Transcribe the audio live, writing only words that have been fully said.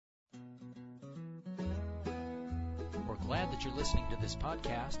glad that you're listening to this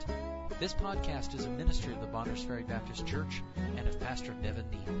podcast. This podcast is a ministry of the Bonners Ferry Baptist Church and of Pastor Nevin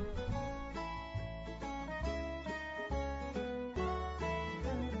Neal.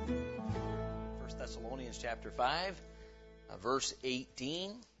 1 Thessalonians chapter 5, verse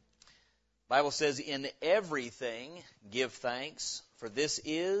 18. The Bible says, "In everything give thanks, for this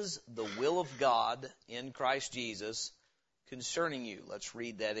is the will of God in Christ Jesus concerning you." Let's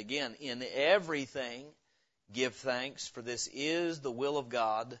read that again. "In everything give thanks, for this is the will of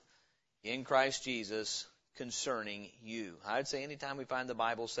God in Christ Jesus concerning you." I'd say anytime we find the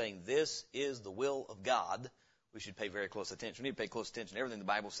Bible saying this is the will of God, we should pay very close attention. We need to pay close attention to everything the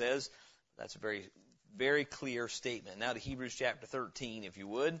Bible says. That's a very, very clear statement. Now to Hebrews chapter 13, if you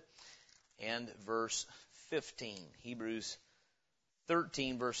would, and verse 15. Hebrews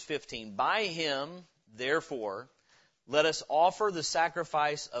 13, verse 15. "By him, therefore, let us offer the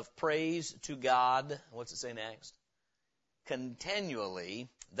sacrifice of praise to God." What's it say next? "Continually,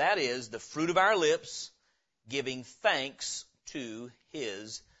 that is, the fruit of our lips, giving thanks to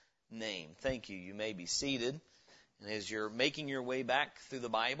his name." Thank you. You may be seated. And as you're making your way back through the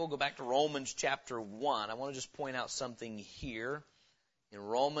Bible, go back to Romans chapter 1. I want to just point out something here. In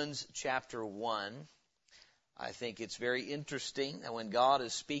Romans chapter 1, I think it's very interesting that when God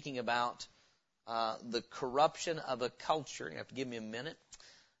is speaking about the corruption of a culture, you have to give me a minute.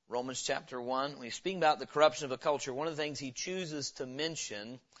 Romans chapter 1, when he's speaking about the corruption of a culture, one of the things he chooses to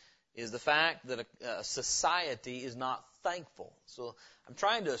mention is the fact that a society is not thankful. So I'm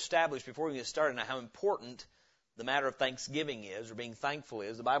trying to establish before we get started now how important the matter of thanksgiving is, or being thankful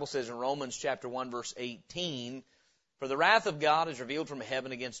is. The Bible says in Romans chapter 1, verse 18, "For the wrath of God is revealed from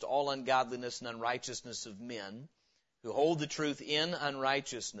heaven against all ungodliness and unrighteousness of men, who hold the truth in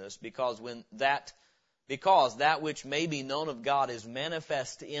unrighteousness, because that which may be known of God is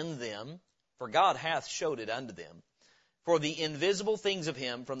manifest in them, for God hath showed it unto them. For the invisible things of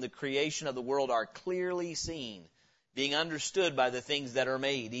him from the creation of the world are clearly seen, being understood by the things that are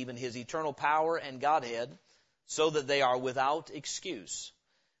made, even his eternal power and Godhead, so that they are without excuse.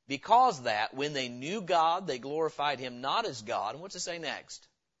 Because that, when they knew God, they glorified him not as God." And what's it say next?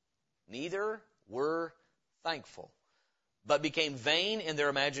 "Neither were thankful, but became vain in their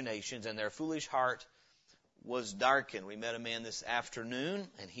imaginations, and their foolish heart was darkened." We met a man this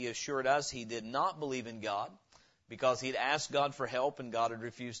afternoon, and he assured us he did not believe in God because he'd asked God for help and God had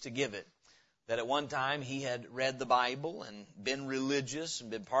refused to give it. That at one time he had read the Bible and been religious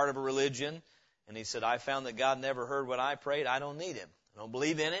and been part of a religion, and he said, "I found that God never heard what I prayed. I don't need him. I don't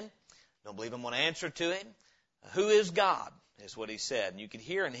believe in him. I don't believe I'm going to answer to him. Who is God?" is what he said. And you could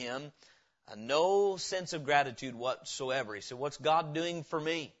hear in him no sense of gratitude whatsoever. He said, "What's God doing for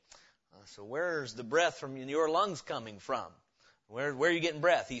me?" So where's the breath from your lungs coming from? Where are you getting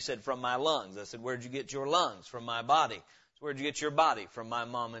breath? He said, "From my lungs." I said, "Where'd you get your lungs?" "From my body." So where'd you get your body? "From my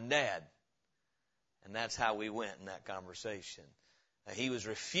mom and dad." And that's how we went in that conversation. He was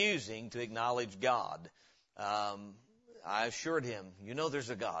refusing to acknowledge God. I assured him, you know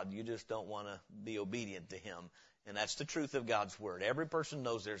there's a God. You just don't want to be obedient to him. And that's the truth of God's Word. Every person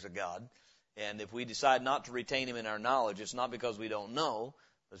knows there's a God. And if we decide not to retain him in our knowledge, it's not because we don't know,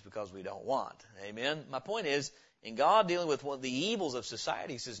 it's because we don't want. Amen? My point is, in God dealing with one of the evils of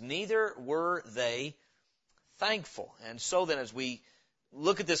society, he says, neither were they thankful. And so then as we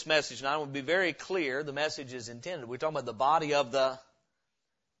look at this message, now I want to be very clear, the message is intended. We're talking about the body of the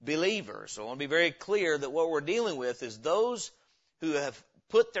believer. So I want to be very clear that what we're dealing with is those who have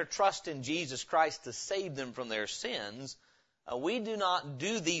put their trust in Jesus Christ to save them from their sins. We do not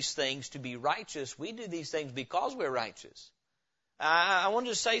do these things to be righteous. We do these things because we're righteous. I want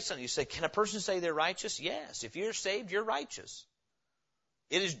to say something. You say, can a person say they're righteous? Yes. If you're saved, you're righteous.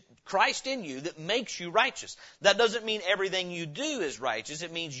 It is Christ in you that makes you righteous. That doesn't mean everything you do is righteous.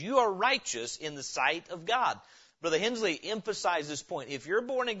 It means you are righteous in the sight of God. Brother Hensley emphasized this point. If you're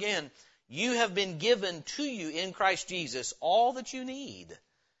born again, you have been given to you in Christ Jesus all that you need.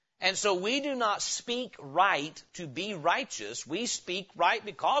 And so we do not speak right to be righteous. We speak right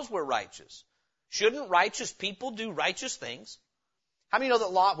because we're righteous. Shouldn't righteous people do righteous things? How many know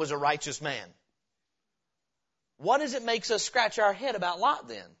that Lot was a righteous man? What is it makes us scratch our head about Lot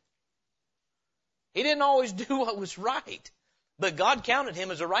then? He didn't always do what was right, but God counted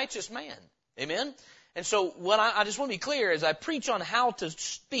him as a righteous man. Amen? And so what I just want to be clear as I preach on how to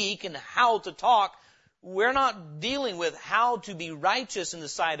speak and how to talk, we're not dealing with how to be righteous in the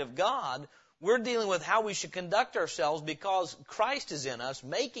sight of God. We're dealing with how we should conduct ourselves because Christ is in us,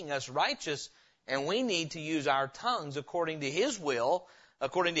 making us righteous, and we need to use our tongues according to His will,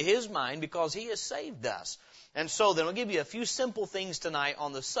 according to His mind, because He has saved us. And so then I'll give you a few simple things tonight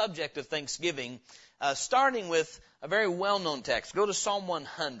on the subject of thanksgiving, starting with a very well-known text. Go to Psalm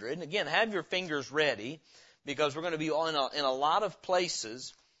 100. Again, have your fingers ready because we're going to be in a lot of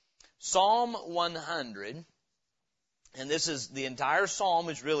places. Psalm 100, and this is the entire psalm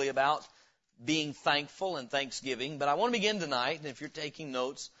is really about being thankful and thanksgiving. But I want to begin tonight, and if you're taking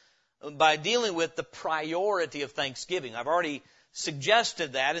notes, by dealing with the priority of thanksgiving. I've already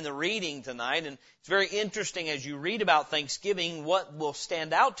suggested that in the reading tonight, and it's very interesting as you read about thanksgiving, what will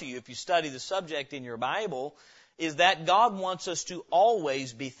stand out to you if you study the subject in your Bible is that God wants us to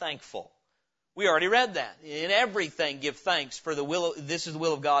always be thankful. We already read that. In everything give thanks, for this is the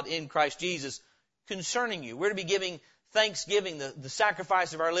will of God in Christ Jesus concerning you. We're to be giving thanksgiving, the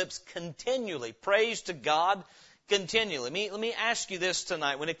sacrifice of our lips continually. Praise to God continually. Let me ask you this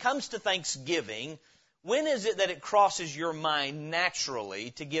tonight. When it comes to thanksgiving, when is it that it crosses your mind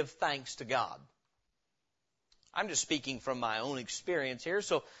naturally to give thanks to God? I'm just speaking from my own experience here,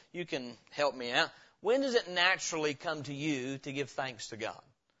 so you can help me out. When does it naturally come to you to give thanks to God?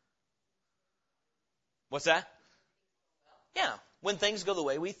 What's that? Yeah, when things go the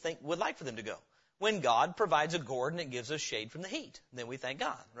way we would like for them to go. When God provides a gourd and it gives us shade from the heat, then we thank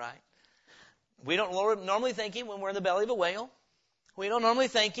God, right? We don't normally thank Him when we're in the belly of a whale. We don't normally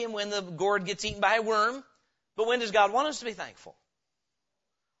thank Him when the gourd gets eaten by a worm. But when does God want us to be thankful?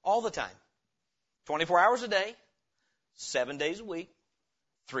 All the time. 24 hours a day, 7 days a week,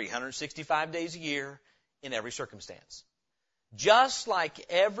 365 days a year, in every circumstance. Just like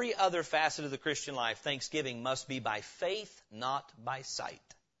every other facet of the Christian life, thanksgiving must be by faith, not by sight.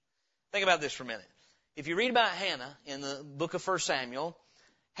 Think about this for a minute. If you read about Hannah in the book of 1 Samuel,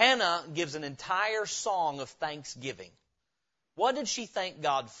 Hannah gives an entire song of thanksgiving. What did she thank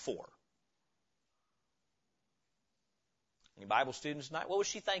God for? Any Bible students tonight? What was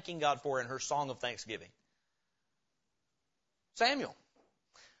she thanking God for in her song of thanksgiving? Samuel.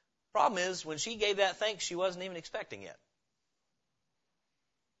 Problem is, when she gave that thanks, she wasn't even expecting it.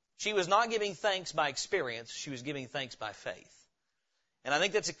 She was not giving thanks by experience. She was giving thanks by faith. And I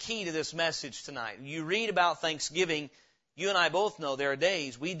think that's a key to this message tonight. You read about thanksgiving, you and I both know there are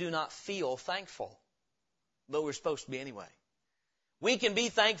days we do not feel thankful, but we're supposed to be anyway. We can be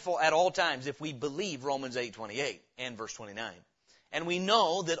thankful at all times if we believe Romans 8:28 and verse 29. And we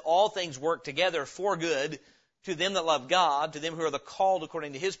know that all things work together for good to them that love God, to them who are the called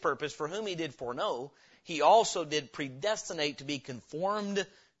according to His purpose, for whom He did foreknow, He also did predestinate to be conformed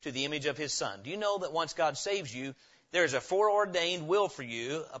to the image of His Son. Do you know that once God saves you, there's a foreordained will for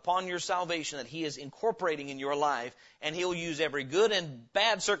you upon your salvation that He is incorporating in your life, and He'll use every good and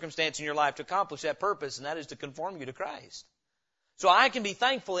bad circumstance in your life to accomplish that purpose, and that is to conform you to Christ. So I can be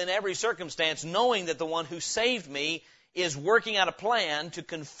thankful in every circumstance knowing that the one who saved me is working out a plan to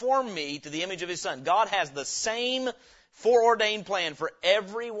conform me to the image of His Son. God has the same foreordained plan for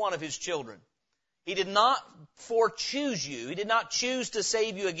every one of His children. He did not forechoose you. He did not choose to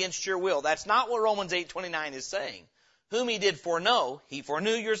save you against your will. That's not what Romans 8:29 is saying. Whom He did foreknow, He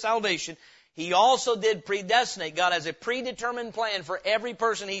foreknew your salvation. He also did predestinate. God has a predetermined plan for every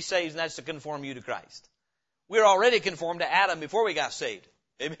person He saves, and that's to conform you to Christ. We're already conformed to Adam before we got saved.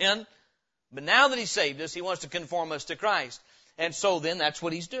 Amen? But now that He saved us, He wants to conform us to Christ. And so then that's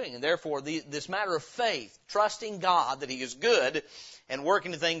what He's doing. And therefore, this matter of faith, trusting God that He is good and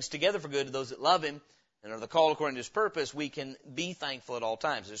working the things together for good to those that love Him and are the called according to His purpose, we can be thankful at all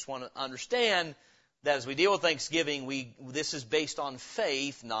times. I just want to understand that as we deal with thanksgiving, this is based on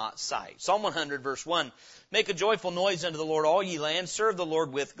faith, not sight. Psalm 100, verse 1, make a joyful noise unto the Lord, all ye lands. Serve the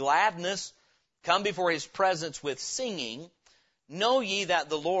Lord with gladness. Come before His presence with singing. Know ye that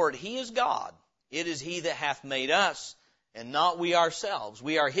the Lord, He is God. It is He that hath made us, and not we ourselves.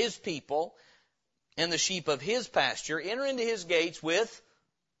 We are His people, and the sheep of His pasture. Enter into His gates with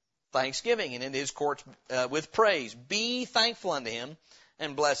thanksgiving, and into His courts with praise. Be thankful unto Him,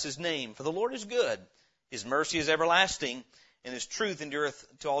 and bless His name. For the Lord is good. His mercy is everlasting, and His truth endureth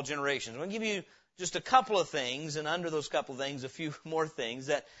to all generations. I'm going to give you just a couple of things, and under those couple of things, a few more things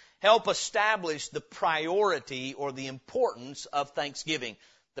that help establish the priority or the importance of thanksgiving.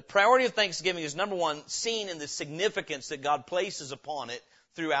 The priority of thanksgiving is, number one, seen in the significance that God places upon it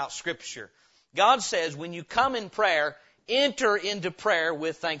throughout Scripture. God says, when you come in prayer, enter into prayer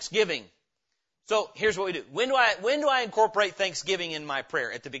with thanksgiving. So here's what we do. When do I incorporate thanksgiving in my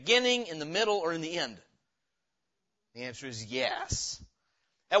prayer? At the beginning, in the middle, or in the end? The answer is yes.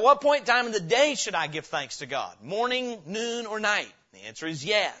 At what point in time in the day should I give thanks to God? Morning, noon, or night? The answer is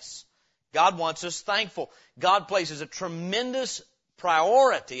yes. God wants us thankful. God places a tremendous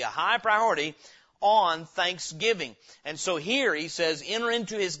priority, a high priority, on thanksgiving. And so here he says, enter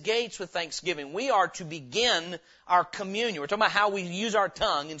into his gates with thanksgiving. We are to begin our communion. We're talking about how we use our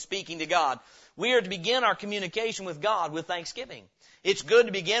tongue in speaking to God. We are to begin our communication with God with thanksgiving. It's good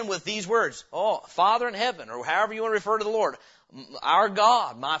to begin with these words. Oh, Father in heaven, or however you want to refer to the Lord. Our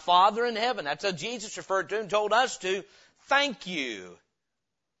God, my Father in heaven. That's how Jesus referred to and told us to. Thank you.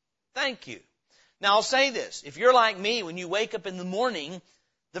 Thank you. Now I'll say this. If you're like me, when you wake up in the morning,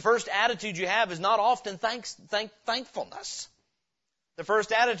 the first attitude you have is not often thankfulness. The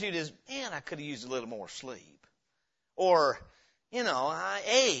first attitude is, man, I could have used a little more sleep. Or, I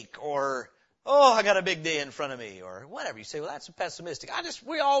ache. Or, oh, I got a big day in front of me. Or whatever. You say, well, that's pessimistic.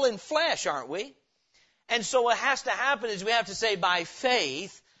 We're all in flesh, aren't we? And so what has to happen is we have to say, by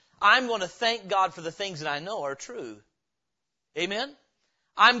faith, I'm going to thank God for the things that I know are true. Amen?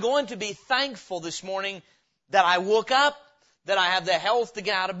 I'm going to be thankful this morning that I woke up, that I have the health to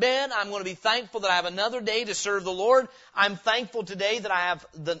get out of bed. I'm going to be thankful that I have another day to serve the Lord. I'm thankful today that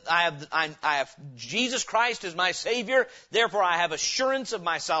I have Jesus Christ as my Savior. Therefore, I have assurance of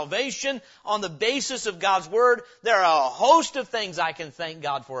my salvation on the basis of God's Word. There are a host of things I can thank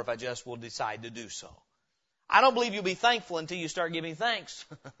God for if I just will decide to do so. I don't believe you'll be thankful until you start giving thanks.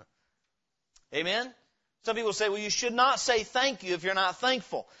 Amen? Some people say, well, you should not say thank you if you're not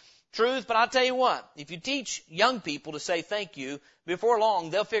thankful. Truth, but I'll tell you what, if you teach young people to say thank you, before long,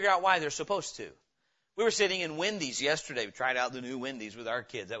 they'll figure out why they're supposed to. We were sitting in Wendy's yesterday. We tried out the new Wendy's with our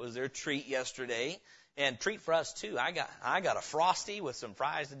kids. That was their treat yesterday. And treat for us too. I got a Frosty with some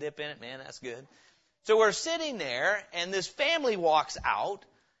fries to dip in it. Man, that's good. So we're sitting there, and this family walks out,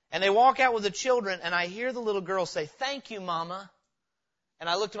 and they walk out with the children, and I hear the little girl say, thank you, Mama. And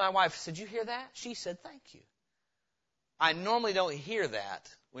I looked at my wife and said, did you hear that? She said, thank you. I normally don't hear that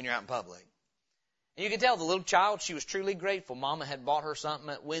when you're out in public. And you can tell the little child, she was truly grateful. Mama had bought her something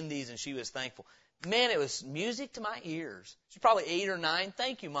at Wendy's and she was thankful. Man, it was music to my ears. She's probably 8 or 9.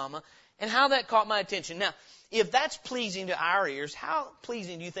 Thank you, Mama. And how that caught my attention. Now, if that's pleasing to our ears, how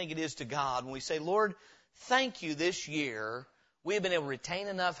pleasing do you think it is to God when we say, Lord, thank you this year. We have been able to retain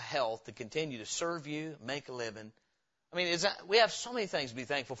enough health to continue to serve you, make a living. I mean, we have so many things to be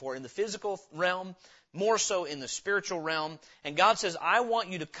thankful for in the physical realm, more so in the spiritual realm. And God says, I want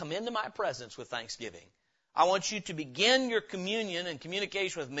you to come into my presence with thanksgiving. I want you to begin your communion and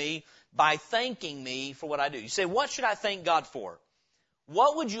communication with me by thanking me for what I do. You say, what should I thank God for?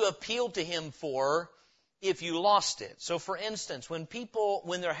 What would you appeal to Him for if you lost it? So for instance, when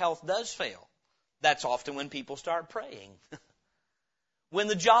their health does fail, that's often when people start praying. When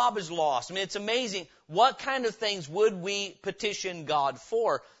the job is lost. I mean, it's amazing. What kind of things would we petition God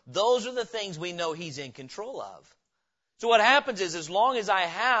for? Those are the things we know He's in control of. So what happens is, as long as I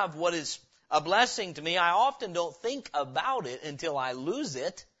have what is a blessing to me, I often don't think about it until I lose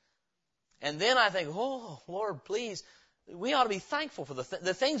it. And then I think, oh, Lord, please, we ought to be thankful for the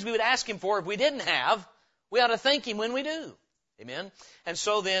things we would ask Him for if we didn't have. We ought to thank Him when we do. Amen. And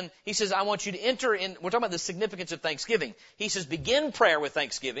so then he says, I want you to enter in. We're talking about the significance of thanksgiving. He says, begin prayer with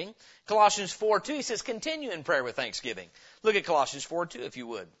thanksgiving. Colossians 4:2, he says, continue in prayer with thanksgiving. Look at Colossians 4:2, if you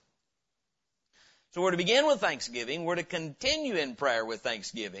would. So we're to begin with thanksgiving. We're to continue in prayer with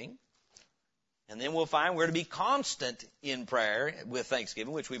thanksgiving. And then we'll find we're to be constant in prayer with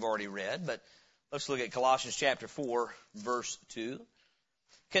thanksgiving, which we've already read. But let's look at Colossians chapter 4, verse 2.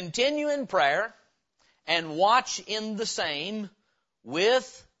 Continue in prayer and watch in the same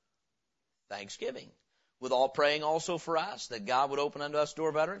with thanksgiving. With all praying also for us, that God would open unto us door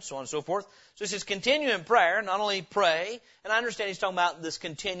of utterance, so on and so forth. So it says continue in prayer, not only pray, and I understand he's talking about this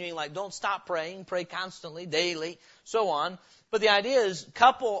continuing, like don't stop praying, pray constantly, daily, so on. But the idea is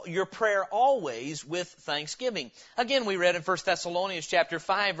couple your prayer always with thanksgiving. Again, we read in 1 Thessalonians chapter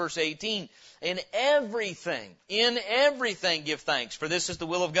 5, verse 18, in everything give thanks, for this is the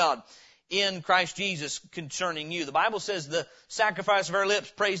will of God in Christ Jesus concerning you. The Bible says the sacrifice of our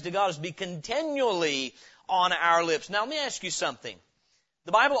lips, praise to God, is to be continually on our lips. Now let me ask you something.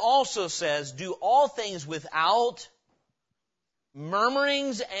 The Bible also says, do all things without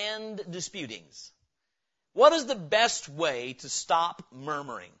murmurings and disputings. What is the best way to stop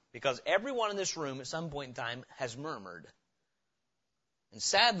murmuring? Because everyone in this room at some point in time has murmured. And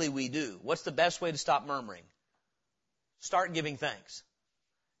sadly we do. What's the best way to stop murmuring? Start giving thanks.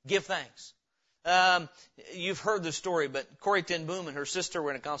 Give thanks. You've heard the story, but Corrie ten Boom and her sister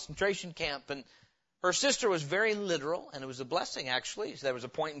were in a concentration camp, and her sister was very literal, and it was a blessing, actually. So there was a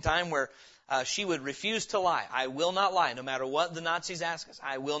point in time where she would refuse to lie. I will not lie, no matter what the Nazis ask us.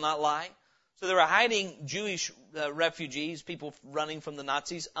 I will not lie. So they were hiding Jewish refugees, people running from the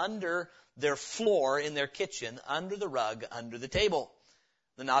Nazis, under their floor in their kitchen, under the rug, under the table.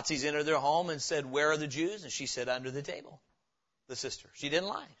 The Nazis entered their home and said, "Where are the Jews?" And she said, "Under the table." The sister. She didn't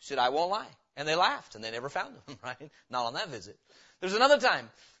lie. She said, "I won't lie." And they laughed, and they never found them, right? Not on that visit. There's another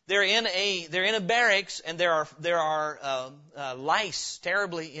time. They're in a barracks, and there are lice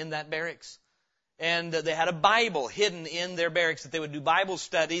terribly in that barracks. And they had a Bible hidden in their barracks that they would do Bible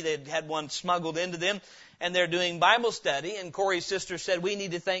study. They'd had one smuggled into them, and they're doing Bible study. And Corey's sister said, "We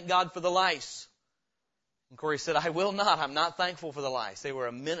need to thank God for the lice." And Corey said, "I will not. I'm not thankful for the lice. They were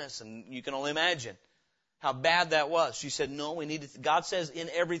a menace, and you can only imagine how bad that was." She said, "No, we need to." God says, in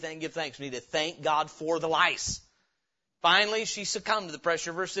everything, give thanks. We need to thank God for the lice. Finally, she succumbed to the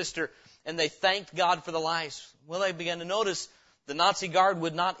pressure of her sister, and they thanked God for the lice. Well, they began to notice the Nazi guard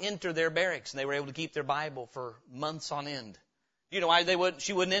would not enter their barracks, and they were able to keep their Bible for months on end. You know why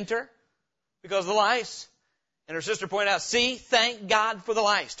she wouldn't enter? Because of the lice. And her sister pointed out, "See, thank God for the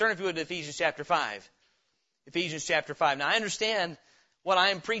lice." Turn, if you would, to Ephesians chapter 5. Ephesians chapter 5. Now, I understand what I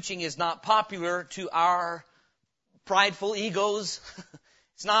am preaching is not popular to our prideful egos.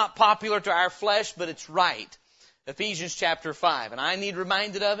 It's not popular to our flesh, but it's right. Ephesians chapter 5. And I need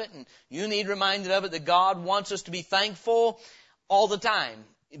reminded of it, and you need reminded of it, that God wants us to be thankful all the time.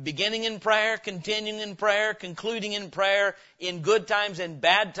 Beginning in prayer, continuing in prayer, concluding in prayer, in good times and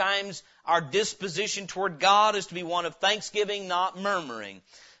bad times. Our disposition toward God is to be one of thanksgiving, not murmuring.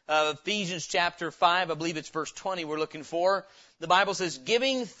 Ephesians chapter 5, I believe it's verse 20 we're looking for. The Bible says,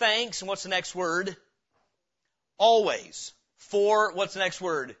 giving thanks, and what's the next word? Always. For, what's the next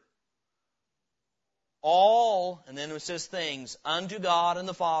word? All, and then it says things, unto God and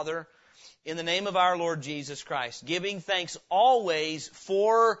the Father, in the name of our Lord Jesus Christ. Giving thanks always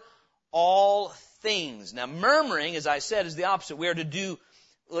for all things. Now, murmuring, as I said, is the opposite. We are to do,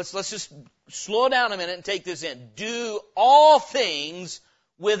 let's just slow down a minute and take this in. Do all things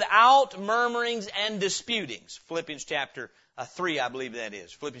without murmurings and disputings. Philippians chapter 3, I believe that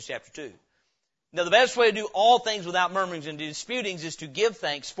is. Philippians chapter 2. Now, the best way to do all things without murmurings and disputings is to give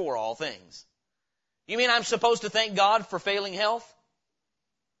thanks for all things. You mean I'm supposed to thank God for failing health?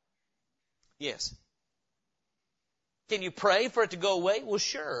 Yes. Can you pray for it to go away? Well,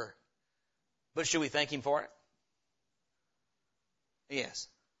 sure. But should we thank Him for it? Yes.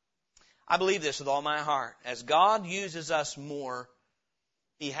 I believe this with all my heart. As God uses us more,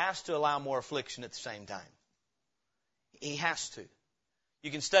 He has to allow more affliction at the same time. He has to.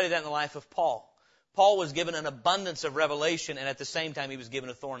 You can study that in the life of Paul. Paul was given an abundance of revelation, and at the same time he was given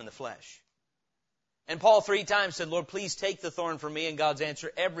a thorn in the flesh. And Paul 3 times said, "Lord, please take the thorn from me." And God's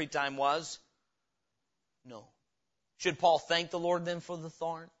answer every time was, no. Should Paul thank the Lord then for the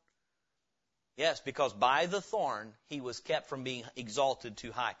thorn? Yes, because by the thorn, he was kept from being exalted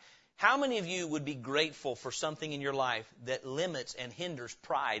too high. How many of you would be grateful for something in your life that limits and hinders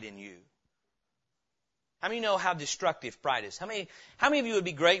pride in you? How many know how destructive pride is? How many of you would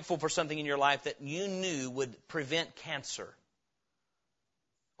be grateful for something in your life that you knew would prevent cancer?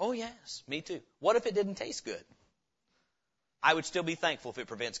 Oh, yes, me too. What if it didn't taste good? I would still be thankful if it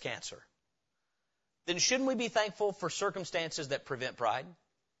prevents cancer. Then shouldn't we be thankful for circumstances that prevent pride?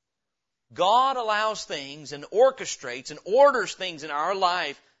 God allows things and orchestrates and orders things in our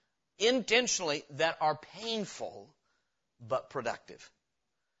life intentionally that are painful but productive.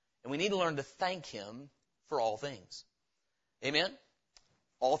 And we need to learn to thank Him for all things. Amen?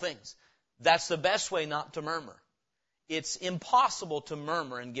 All things. That's the best way not to murmur. It's impossible to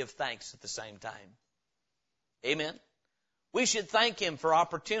murmur and give thanks at the same time. Amen? We should thank Him for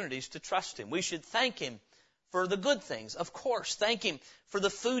opportunities to trust Him. We should thank Him for the good things. Of course, thank Him for the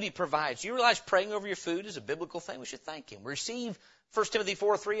food He provides. You realize praying over your food is a biblical thing? We should thank Him. Receive, 1 Timothy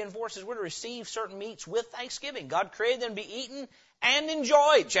 4:3-4 says we're to receive certain meats with thanksgiving. God created them to be eaten and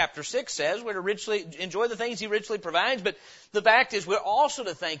enjoyed. Chapter 6 says we're to richly enjoy the things He richly provides, but the fact is we're also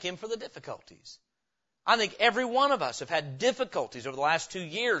to thank Him for the difficulties. I think every one of us have had difficulties over the last 2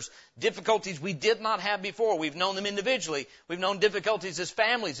 years, difficulties we did not have before. We've known them individually. We've known difficulties as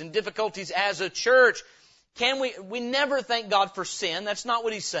families and difficulties as a church. We never thank God for sin. That's not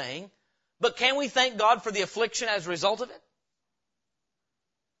what He's saying. But can we thank God for the affliction as a result of it?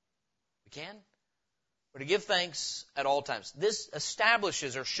 We can. We're to give thanks at all times. This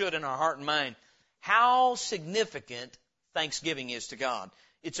establishes, or should in our heart and mind, how significant thanksgiving is to God.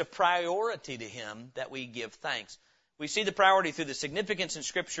 It's a priority to Him that we give thanks. We see the priority through the significance in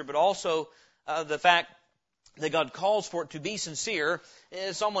Scripture, but also the fact that God calls for it to be sincere.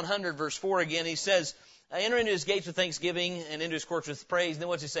 In Psalm 100, verse 4 again, He says, enter into His gates with thanksgiving and into His courts with praise. And then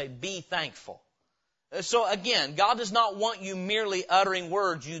what's He say? Be thankful. So again, God does not want you merely uttering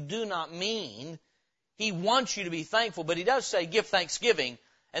words you do not mean. He wants you to be thankful, but He does say give thanksgiving,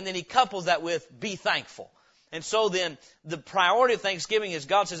 and then He couples that with be thankful. And so then, the priority of thanksgiving is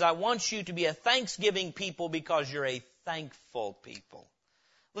God says, I want you to be a thanksgiving people because you're a thankful people.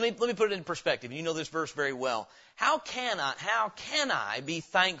 Let me put it in perspective. You know this verse very well. How can I be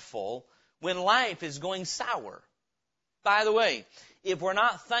thankful when life is going sour? By the way, if we're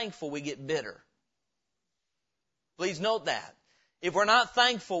not thankful, we get bitter. Please note that. If we're not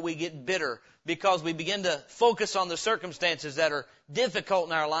thankful, we get bitter because we begin to focus on the circumstances that are difficult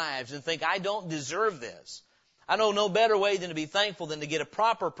in our lives and think, I don't deserve this. I know no better way than to be thankful than to get a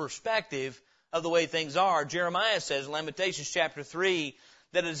proper perspective of the way things are. Jeremiah says in Lamentations chapter 3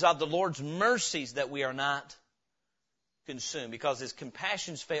 that it is of the Lord's mercies that we are not consumed because His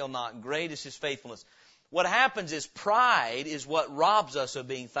compassions fail not. Great is His faithfulness. What happens is pride is what robs us of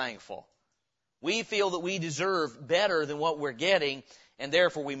being thankful. We feel that we deserve better than what we're getting, and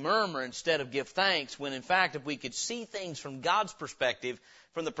therefore we murmur instead of give thanks, when in fact if we could see things from God's perspective,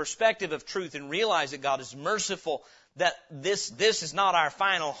 from the perspective of truth, and realize that God is merciful, that this is not our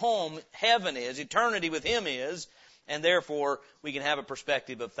final home, heaven is, eternity with Him is, and therefore we can have a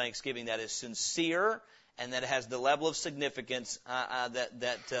perspective of thanksgiving that is sincere and that has the level of significance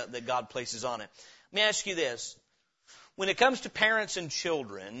that God places on it. Let me ask you this. When it comes to parents and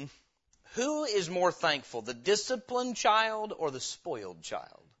children, who is more thankful, the disciplined child or the spoiled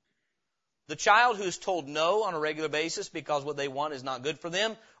child? The child who's told no on a regular basis because what they want is not good for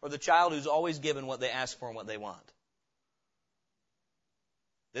them, or the child who's always given what they ask for and what they want?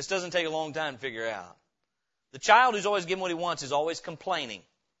 This doesn't take a long time to figure out. The child who's always given what he wants is always complaining.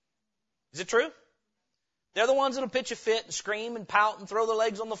 Is it true? They're the ones that'll pitch a fit and scream and pout and throw their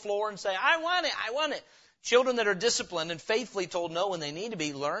legs on the floor and say, I want it, I want it. Children that are disciplined and faithfully told no when they need to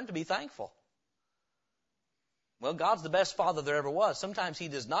be, learn to be thankful. Well, God's the best Father there ever was. Sometimes He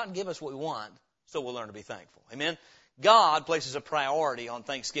does not give us what we want, so we'll learn to be thankful. Amen? God places a priority on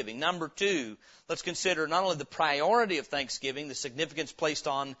thanksgiving. Number 2, let's consider not only the priority of thanksgiving, the significance placed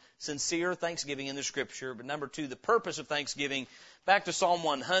on sincere thanksgiving in the Scripture, but number 2, the purpose of thanksgiving. Back to Psalm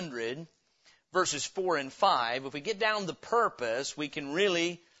 100, verses 4 and 5. If we get down to the purpose, we can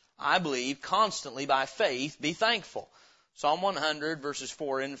really, I believe, constantly by faith be thankful. Psalm 100, verses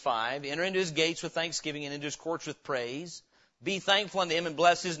 4 and 5. Enter into His gates with thanksgiving and into His courts with praise. Be thankful unto Him and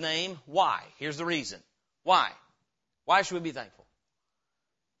bless His name. Why? Here's the reason. Why? Why should we be thankful?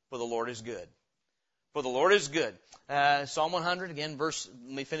 For the Lord is good. For the Lord is good. Psalm 100, again, let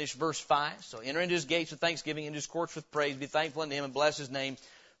me finish verse 5. So enter into His gates with thanksgiving, into His courts with praise. Be thankful unto Him and bless His name.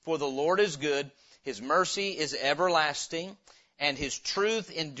 For the Lord is good. His mercy is everlasting, and His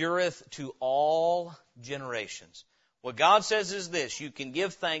truth endureth to all generations. What God says is this: you can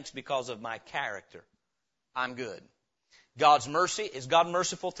give thanks because of my character. I'm good. God's mercy, is God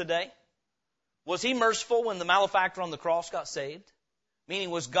merciful today? Was He merciful when the malefactor on the cross got saved? Meaning,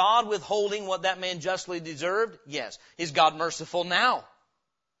 was God withholding what that man justly deserved? Yes. Is God merciful now?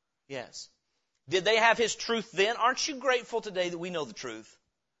 Yes. Did they have His truth then? Aren't you grateful today that we know the truth?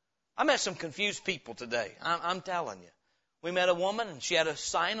 I met some confused people today. I'm telling you. We met a woman and she had a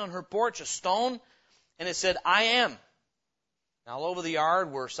sign on her porch, a stone, and it said, I am. Now, all over the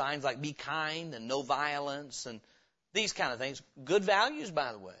yard were signs like be kind and no violence and these kind of things. Good values,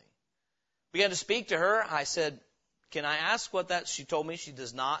 by the way. We had to speak to her. I said, can I ask what that? She told me she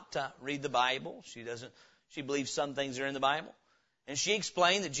does not read the Bible. She believes some things are in the Bible. And she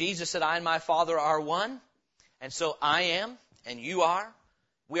explained that Jesus said, I and my Father are one. And so I am and you are.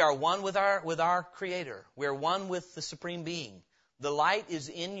 We are one with our Creator. We are one with the Supreme Being. The light is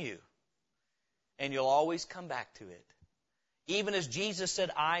in you. And you'll always come back to it. Even as Jesus said,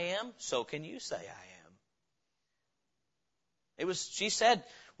 I am, so can you say I am. She said,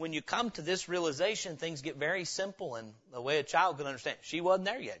 when you come to this realization, things get very simple and the way a child can understand. She wasn't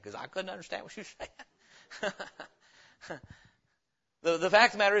there yet because I couldn't understand what she was saying. The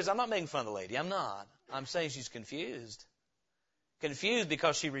fact of the matter is, I'm not making fun of the lady. I'm not. I'm saying she's confused. Confused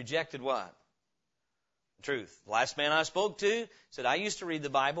because she rejected what? Truth. The last man I spoke to said, I used to read the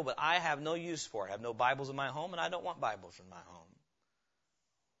Bible, but I have no use for it. I have no Bibles in my home, and I don't want Bibles in my home.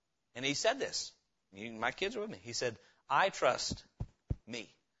 And he said this. My kids are with me. He said, I trust me.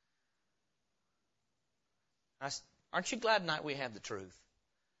 Aren't you glad tonight we have the truth?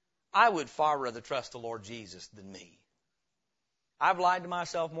 I would far rather trust the Lord Jesus than me. I've lied to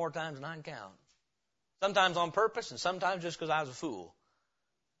myself more times than I can count. Sometimes on purpose and sometimes just because I was a fool.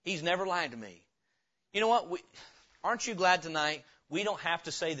 He's never lied to me. You know what? Aren't you glad tonight we don't have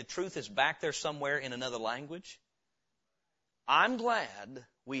to say the truth is back there somewhere in another language? I'm glad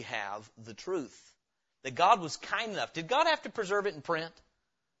we have the truth. That God was kind enough. Did God have to preserve it in print?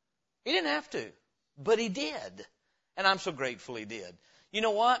 He didn't have to. But He did. And I'm so grateful He did. You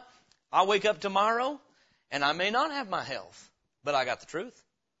know what? I'll wake up tomorrow And I may not have my health, but I got the truth.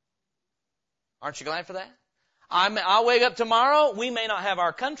 Aren't you glad for that? I'll wake up tomorrow. We may not have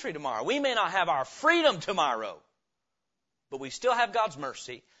our country tomorrow. We may not have our freedom tomorrow. But we still have God's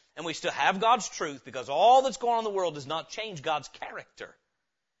mercy, and we still have God's truth, because all that's going on in the world does not change God's character.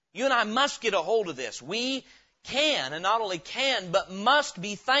 You and I must get a hold of this. We can, and not only can, but must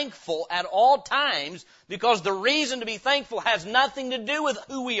be thankful at all times, because the reason to be thankful has nothing to do with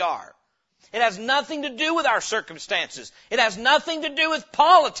who we are. It has nothing to do with our circumstances. It has nothing to do with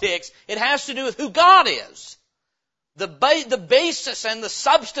politics. It has to do with who God is. The basis and the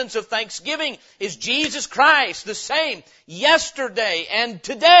substance of thanksgiving is Jesus Christ, the same yesterday and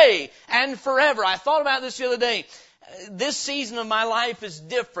today and forever. I thought about this the other day. This season of my life is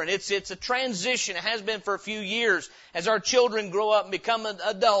different. It's a transition. It has been for a few years as our children grow up and become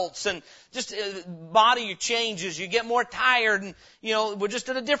adults, and just body changes. You get more tired, and we're just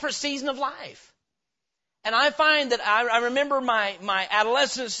in a different season of life. And I find that I remember my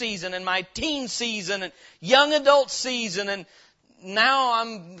adolescent season and my teen season and young adult season, and now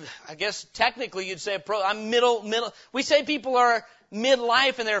I guess technically you'd say I'm middle. We say people are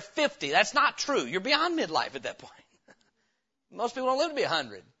midlife and they're 50. That's not true. You're beyond midlife at that point. Most people don't live to be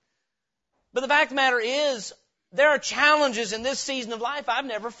 100. But the fact of the matter is, there are challenges in this season of life I've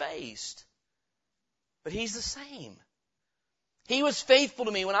never faced. But He's the same. He was faithful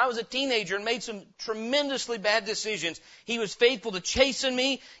to me when I was a teenager and made some tremendously bad decisions. He was faithful to chasten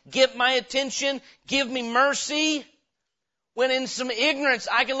me, get my attention, give me mercy. When in some ignorance,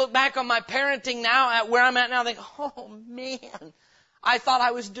 I can look back on my parenting now at where I'm at now and think, oh man, I thought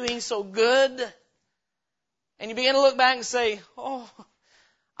I was doing so good. And you begin to look back and say, oh,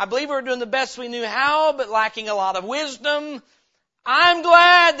 I believe we were doing the best we knew how, but lacking a lot of wisdom. I'm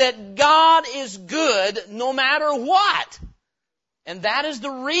glad that God is good no matter what. And that is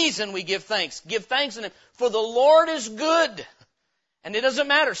the reason we give thanks. Give thanks in Him. For the Lord is good. And it doesn't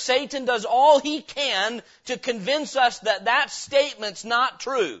matter. Satan does all he can to convince us that that statement's not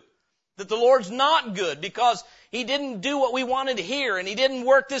true. That the Lord's not good because He didn't do what we wanted to hear, and He didn't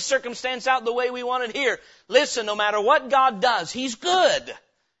work this circumstance out the way we wanted to hear. Listen, no matter what God does, He's good.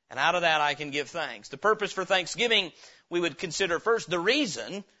 And out of that I can give thanks. The purpose for thanksgiving we would consider first. The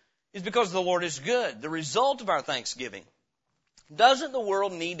reason is because the Lord is good. The result of our thanksgiving. Doesn't the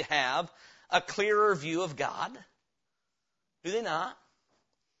world need to have a clearer view of God? Do they not?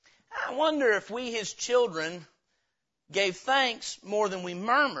 I wonder if we, His children, gave thanks more than we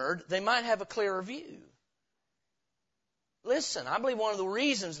murmured, they might have a clearer view. Listen, I believe one of the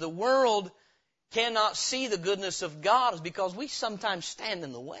reasons the world cannot see the goodness of God is because we sometimes stand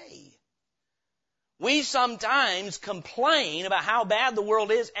in the way. We sometimes complain about how bad the world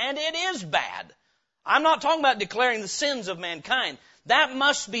is, and it is bad. I'm not talking about declaring the sins of mankind. That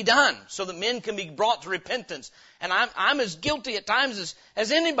must be done so that men can be brought to repentance. And I'm as guilty at times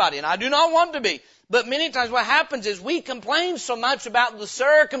as anybody, and I do not want to be. But many times what happens is we complain so much about the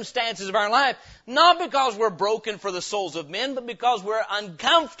circumstances of our life, not because we're broken for the souls of men, but because we're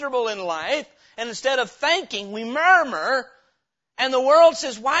uncomfortable in life. And instead of thanking, we murmur. And the world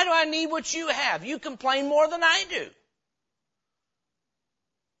says, why do I need what you have? You complain more than I do.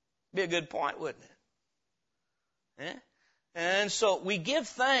 Be a good point, wouldn't it? Eh? And so we give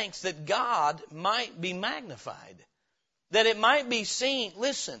thanks that God might be magnified, that it might be seen.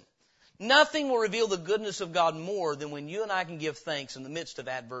 Listen, nothing will reveal the goodness of God more than when you and I can give thanks in the midst of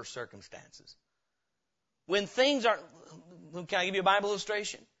adverse circumstances. When things are, can I give you a Bible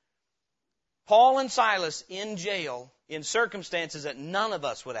illustration? Paul and Silas in jail in circumstances that none of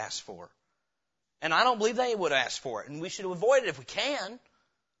us would ask for. And I don't believe they would ask for it. And we should avoid it if we can.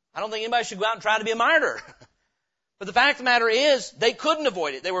 I don't think anybody should go out and try to be a martyr. But the fact of the matter is, they couldn't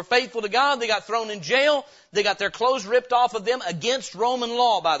avoid it. They were faithful to God. They got thrown in jail. They got their clothes ripped off of them against Roman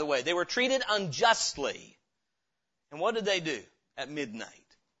law, by the way. They were treated unjustly. And what did they do at midnight?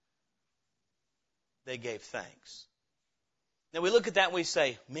 They gave thanks. Now we look at that and we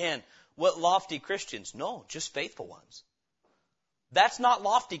say, man, what lofty Christians. No, just faithful ones. That's not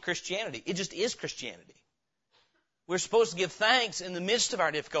lofty Christianity. It just is Christianity. We're supposed to give thanks in the midst of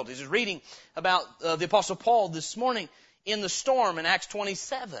our difficulties. I was reading about the Apostle Paul this morning in the storm in Acts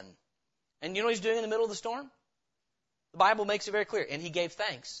 27. And you know what he's doing in the middle of the storm? The Bible makes it very clear. And he gave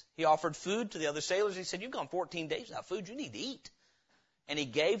thanks. He offered food to the other sailors. He said, you've gone 14 days without food. You need to eat. And he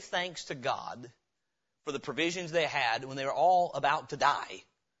gave thanks to God for the provisions they had when they were all about to die.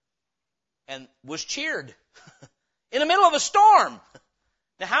 And was cheered in the middle of a storm.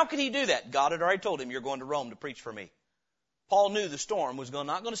 Now, how could he do that? God had already told him, you're going to Rome to preach for me. Paul knew the storm was not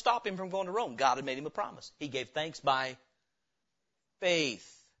going to stop him from going to Rome. God had made him a promise. He gave thanks by faith.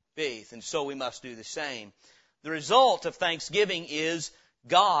 faith. And so we must do the same. The result of thanksgiving is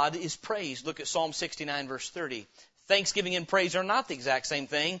God is praised. Look at Psalm 69, verse 30. Thanksgiving and praise are not the exact same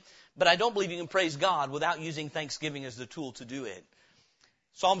thing, but I don't believe you can praise God without using thanksgiving as the tool to do it.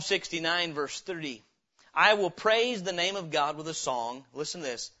 Psalm 69, verse 30. I will praise the name of God with a song, listen to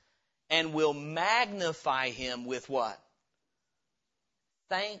this, and will magnify Him with what?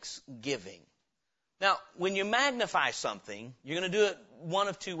 Thanksgiving. Now, when you magnify something, you're going to do it one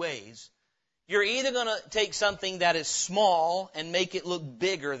of two ways. You're either going to take something that is small and make it look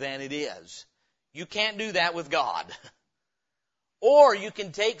bigger than it is. You can't do that with God. Or you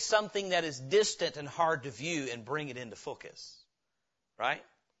can take something that is distant and hard to view and bring it into focus. Right?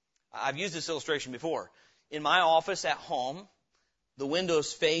 I've used this illustration before. In my office at home, the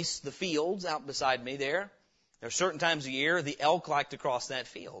windows face the fields out beside me there. There are certain times a year the elk like to cross that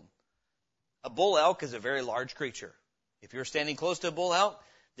field. A bull elk is a very large creature. If you're standing close to a bull elk,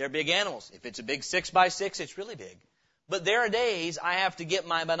 they're big animals. If it's a big 6x6, it's really big. But there are days I have to get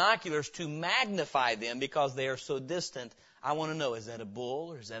my binoculars to magnify them because they are so distant. I want to know, is that a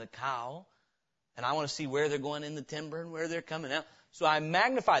bull or is that a cow? And I want to see where they're going in the timber and where they're coming out. So I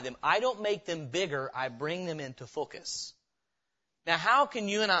magnify them. I don't make them bigger. I bring them into focus. Now, how can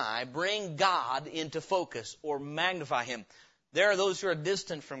you and I bring God into focus or magnify Him? There are those who are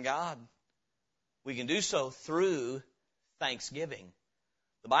distant from God. We can do so through thanksgiving.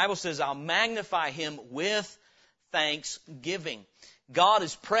 The Bible says, I'll magnify Him with thanksgiving. God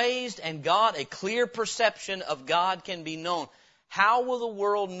is praised, and a clear perception of God can be known. How will the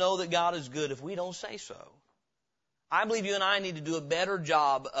world know that God is good if we don't say so? I believe you and I need to do a better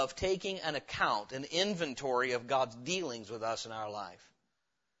job of taking an account, an inventory of God's dealings with us in our life.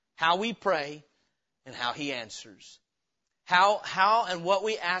 How we pray and how He answers. How and what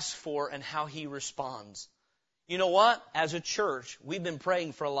we ask for and how He responds. You know what? As a church, we've been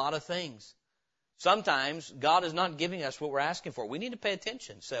praying for a lot of things. Sometimes God is not giving us what we're asking for. We need to pay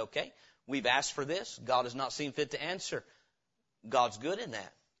attention. Say, okay, we've asked for this. God has not seen fit to answer. God's good in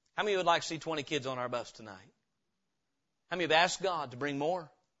that. How many would like to see 20 kids on our bus tonight? How many have asked God to bring more?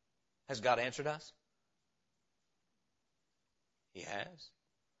 Has God answered us? He has.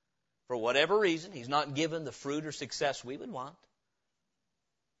 For whatever reason, He's not given the fruit or success we would want.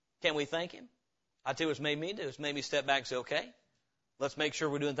 Can we thank Him? I tell you what's made me do. It's made me step back and say, okay, let's make sure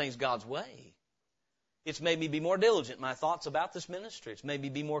we're doing things God's way. It's made me be more diligent in my thoughts about this ministry. It's made me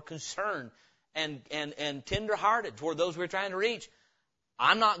be more concerned and tender-hearted toward those we're trying to reach.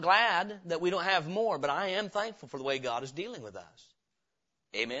 I'm not glad that we don't have more, but I am thankful for the way God is dealing with us.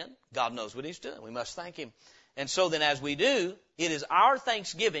 Amen? God knows what He's doing. We must thank Him. And so then as we do, it is our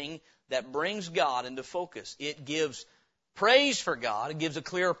thanksgiving that brings God into focus. It gives praise for God. It gives a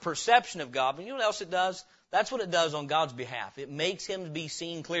clearer perception of God. But you know what else it does? That's what it does on God's behalf. It makes Him be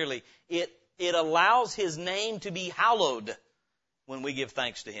seen clearly. It allows His name to be hallowed when we give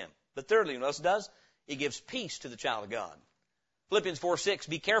thanks to Him. But thirdly, you know what else it does? It gives peace to the child of God. Philippians 4:6,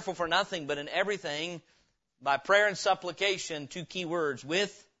 be careful for nothing, but in everything, by prayer and supplication, 2 key words,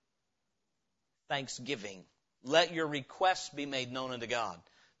 with thanksgiving. Let your requests be made known unto God.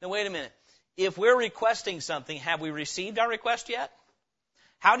 Now wait a minute. If we're requesting something, have we received our request yet?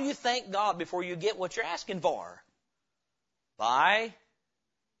 How do you thank God before you get what you're asking for? By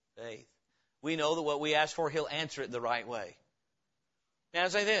faith. We know that what we ask for, He'll answer it the right way. Now I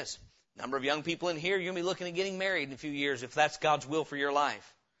say this. A number of young people in here, you're going to be looking at getting married in a few years if that's God's will for your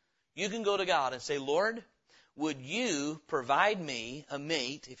life. You can go to God and say, Lord, would you provide me a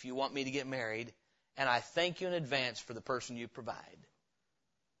mate if you want me to get married? And I thank you in advance for the person you provide.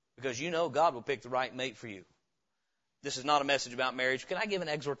 Because you know God will pick the right mate for you. This is not a message about marriage. Can I give an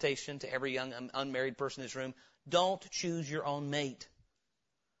exhortation to every young unmarried person in this room? Don't choose your own mate.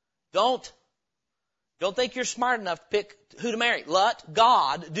 Don't think you're smart enough to pick who to marry. Let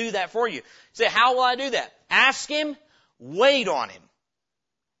God do that for you. Say, how will I do that? Ask Him, wait on Him.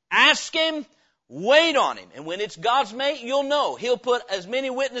 Ask Him, wait on Him. And when it's God's mate, you'll know. He'll put as many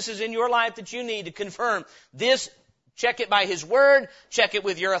witnesses in your life that you need to confirm this. Check it by His Word. Check it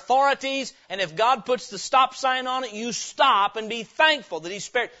with your authorities. And if God puts the stop sign on it, you stop and be thankful that He's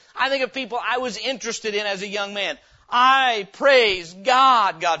spared. I think of people I was interested in as a young man. I praise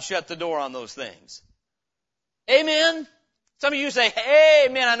God shut the door on those things. Amen? Some of you say,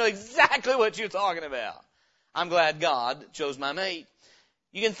 amen, I know exactly what you're talking about. I'm glad God chose my mate.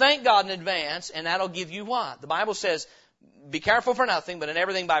 You can thank God in advance, and that'll give you what? The Bible says, be careful for nothing, but in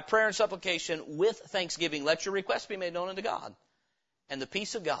everything by prayer and supplication with thanksgiving, let your requests be made known unto God. And the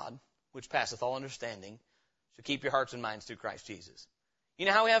peace of God, which passeth all understanding, shall keep your hearts and minds through Christ Jesus. You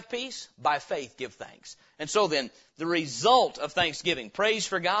know how we have peace? By faith, give thanks. And so then, the result of thanksgiving, praise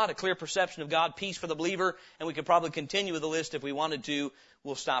for God, a clear perception of God, peace for the believer, and we could probably continue with the list if we wanted to.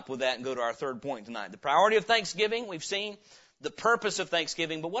 We'll stop with that and go to our third point tonight. The priority of thanksgiving, we've seen. The purpose of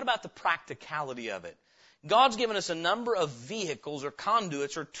thanksgiving, but what about the practicality of it? God's given us a number of vehicles or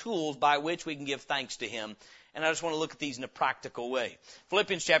conduits or tools by which we can give thanks to Him. And I just want to look at these in a practical way.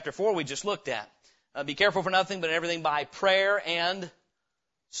 Philippians chapter 4 we just looked at. Be careful for nothing but everything by prayer and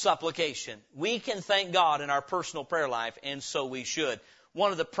supplication. We can thank God in our personal prayer life, and so we should.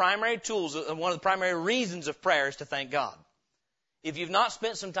 One of the primary tools, one of the primary reasons of prayer is to thank God. If you've not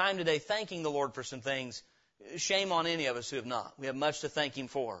spent some time today thanking the Lord for some things, shame on any of us who have not. We have much to thank Him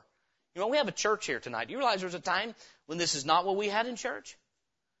for. You know, we have a church here tonight. Do you realize there was a time when this is not what we had in church?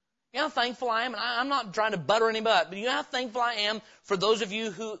 You know how thankful I am? And I'm not trying to butter any butt, but you know how thankful I am for those of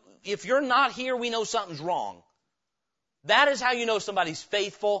you who, if you're not here, we know something's wrong. That is how you know somebody's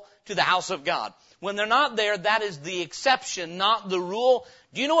faithful to the house of God. When they're not there, that is the exception, not the rule.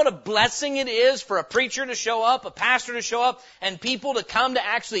 Do you know what a blessing it is for a preacher to show up, a pastor to show up, and people to come to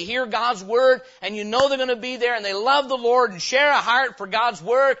actually hear God's Word, and you know they're going to be there, and they love the Lord and share a heart for God's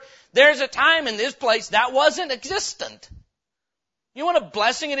work? There's a time in this place that wasn't existent. You know what a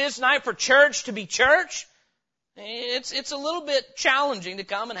blessing it is tonight for church to be church? It's a little bit challenging to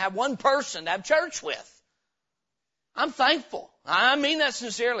come and have one person to have church with. I'm thankful. I mean that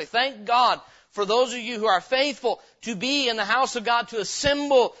sincerely. Thank God for those of you who are faithful to be in the house of God, to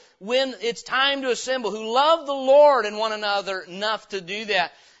assemble when it's time to assemble, who love the Lord and one another enough to do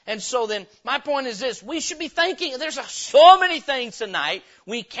that. And so then, my point is this. We should be thanking. There's so many things tonight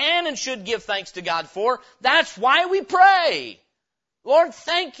we can and should give thanks to God for. That's why we pray. Lord,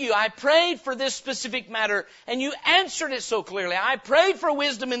 thank you. I prayed for this specific matter, and you answered it so clearly. I prayed for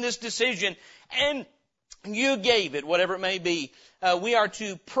wisdom in this decision, and you gave it, whatever it may be. We are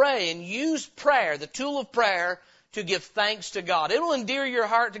to pray and use prayer, the tool of prayer, to give thanks to God. It will endear your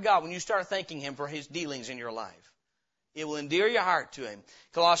heart to God when you start thanking Him for His dealings in your life. It will endear your heart to Him.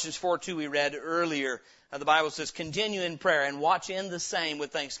 Colossians 4:2 we read earlier. The Bible says, continue in prayer and watch in the same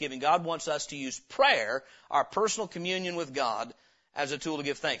with thanksgiving. God wants us to use prayer, our personal communion with God, as a tool to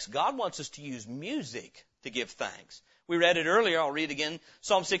give thanks. God wants us to use music to give thanks. We read it earlier. I'll read again.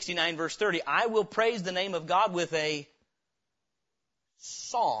 Psalm 69 verse 30. I will praise the name of God with a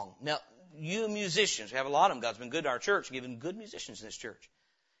song. Now, you musicians, we have a lot of them. God's been good to our church, given good musicians in this church.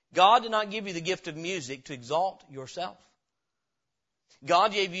 God did not give you the gift of music to exalt yourself.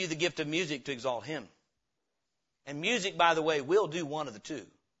 God gave you the gift of music to exalt Him. And music, by the way, will do one of the two.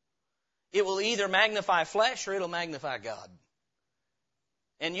 It will either magnify flesh or it'll magnify God.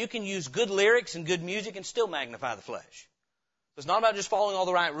 And you can use good lyrics and good music and still magnify the flesh. It's not about just following all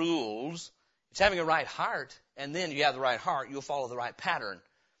the right rules. It's having a right heart. And then if you have the right heart, you'll follow the right pattern.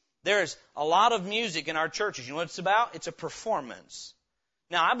 There's a lot of music in our churches. You know what it's about? It's a performance.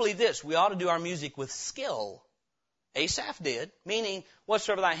 Now, I believe this. We ought to do our music with skill. Asaph did. Meaning,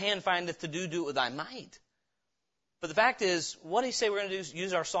 whatsoever thy hand findeth to do, do it with thy might. But the fact is, what did he say we're going to do,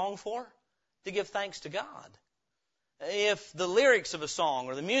 use our song for? To give thanks to God. If the lyrics of a song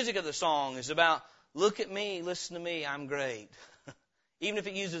or the music of the song is about, look at me, listen to me, I'm great. Even if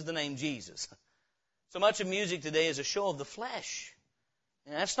it uses the name Jesus. So much of music today is a show of the flesh.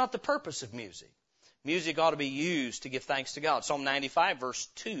 And that's not the purpose of music. Music ought to be used to give thanks to God. Psalm 95 verse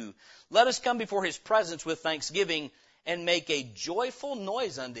 2. Let us come before His presence with thanksgiving and make a joyful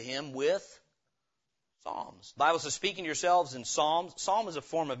noise unto Him with psalms. The Bible says, speaking to yourselves in psalms. Psalm is a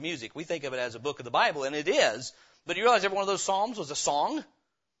form of music. We think of it as a book of the Bible, and it is. But you realize every one of those psalms was a song?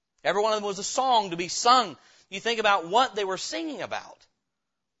 Every one of them was a song to be sung. You think about what they were singing about.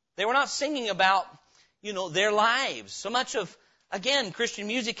 They were not singing about, their lives. So much of, again, Christian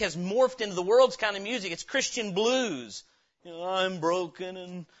music has morphed into the world's kind of music. It's Christian blues. I'm broken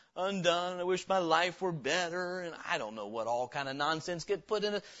and undone. I wish my life were better. And I don't know what all kind of nonsense get put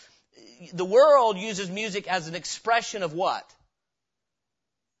in it. The world uses music as an expression of what?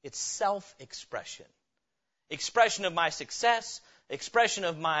 It's self-expression. Expression of my success, expression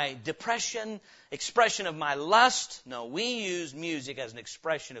of my depression, expression of my lust. No, we use music as an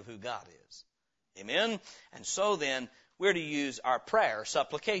expression of who God is. Amen? And so then, we're to use our prayer,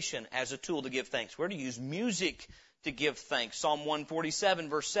 supplication, as a tool to give thanks. We're to use music to give thanks. Psalm 147,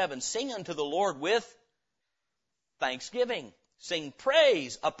 verse 7, sing unto the Lord with thanksgiving. Sing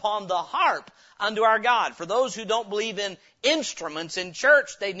praise upon the harp unto our God. For those who don't believe in instruments in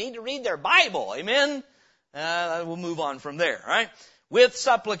church, they need to read their Bible. Amen? We'll move on from there, right? With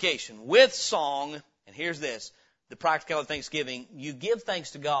supplication, with song, and here's this, the practical of thanksgiving, you give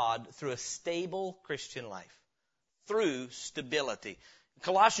thanks to God through a stable Christian life, through stability.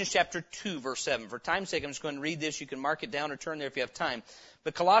 Colossians chapter 2, verse 7. For time's sake, I'm just going to read this. You can mark it down or turn there if you have time.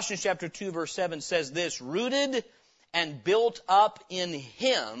 But Colossians chapter 2, verse 7 says this, rooted and built up in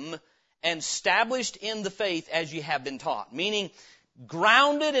Him and established in the faith as ye have been taught. Meaning,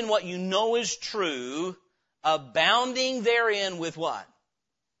 grounded in what you know is true, abounding therein with what?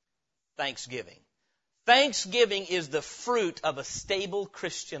 Thanksgiving. Thanksgiving is the fruit of a stable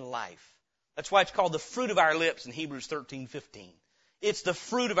Christian life. That's why it's called the fruit of our lips in Hebrews 13:15. It's the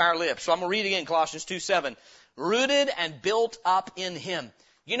fruit of our lips. So I'm going to read again Colossians 2:7. Rooted and built up in Him.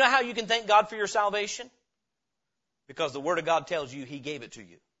 You know how you can thank God for your salvation? Because the Word of God tells you He gave it to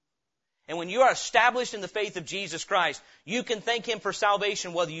you. And when you are established in the faith of Jesus Christ, you can thank Him for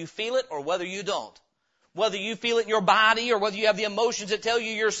salvation whether you feel it or whether you don't. Whether you feel it in your body or whether you have the emotions that tell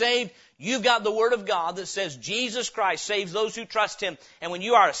you you're saved, you've got the Word of God that says Jesus Christ saves those who trust Him. And when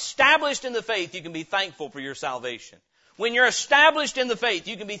you are established in the faith, you can be thankful for your salvation. When you're established in the faith,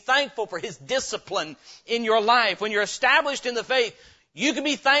 you can be thankful for His discipline in your life. When you're established in the faith, you can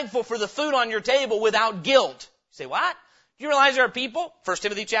be thankful for the food on your table without guilt. You say, what? Do you realize there are people? 1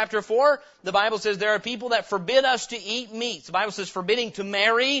 Timothy chapter 4, the Bible says there are people that forbid us to eat meats. The Bible says forbidding to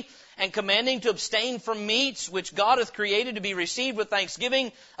marry and commanding to abstain from meats which God hath created to be received with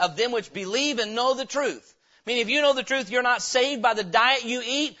thanksgiving of them which believe and know the truth. I mean, if you know the truth, you're not saved by the diet you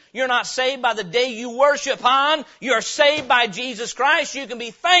eat. You're not saved by the day you worship on. You're saved by Jesus Christ. You can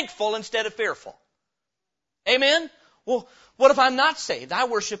be thankful instead of fearful. Amen? Well, what if I'm not saved? I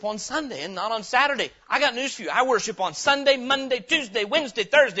worship on Sunday and not on Saturday. I got news for you. I worship on Sunday, Monday, Tuesday, Wednesday,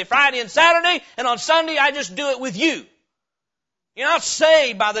 Thursday, Friday, and Saturday. And on Sunday, I just do it with you. You're not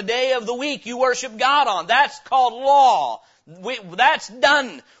saved by the day of the week you worship God on. That's called law. That's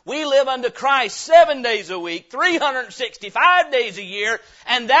done. We live under Christ 7 days a week, 365 days a year.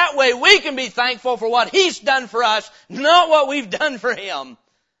 And that way we can be thankful for what He's done for us, not what we've done for Him.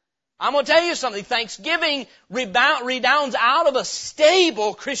 I'm going to tell you something. Thanksgiving redounds out of a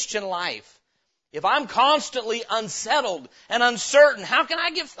stable Christian life. If I'm constantly unsettled and uncertain, how can I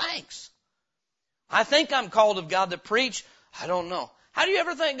give thanks? I think I'm called of God to preach. I don't know. How do you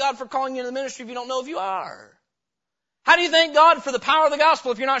ever thank God for calling you into the ministry if you don't know if you are? How do you thank God for the power of the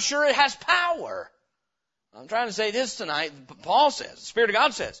gospel if you're not sure it has power? I'm trying to say this tonight. Paul says, the Spirit of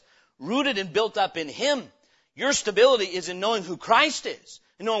God says, rooted and built up in Him. Your stability is in knowing who Christ is.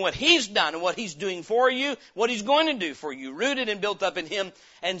 And knowing what He's done and what He's doing for you, what He's going to do for you. Rooted and built up in Him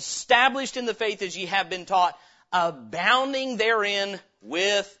and established in the faith as ye have been taught, abounding therein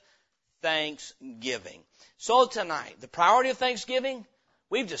with thanksgiving. So tonight, the priority of thanksgiving,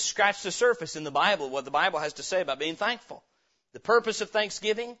 we've just scratched the surface in the Bible, what the Bible has to say about being thankful. The purpose of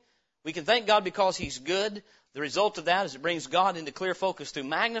thanksgiving, we can thank God because He's good. The result of that is it brings God into clear focus through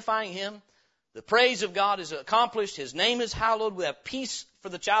magnifying Him. The praise of God is accomplished. His name is hallowed. We have peace for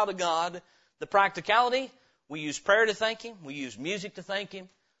the child of God. The practicality, we use prayer to thank Him. We use music to thank Him.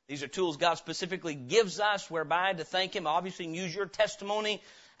 These are tools God specifically gives us whereby to thank Him. Obviously, you can use your testimony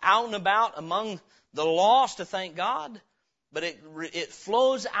out and about among the lost to thank God. But it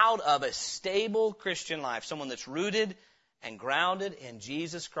flows out of a stable Christian life. Someone that's rooted and grounded in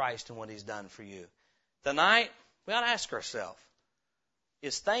Jesus Christ and what He's done for you. Tonight, we ought to ask ourselves,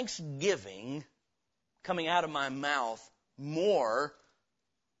 is thanksgiving coming out of my mouth more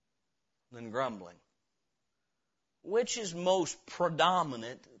than grumbling? Which is most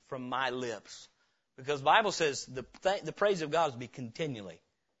predominant from my lips? Because the Bible says the praise of God is to be continually.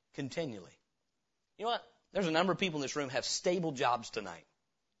 Continually. You know what? There's a number of people in this room have stable jobs tonight.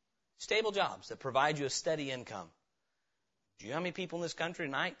 Stable jobs that provide you a steady income. Do you know how many people in this country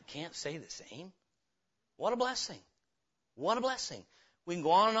tonight can't say the same? What a blessing. What a blessing. We can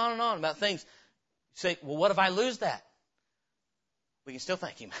go on and on and on about things. You say, well, what if I lose that? We can still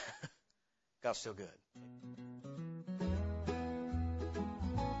thank Him. God's still good.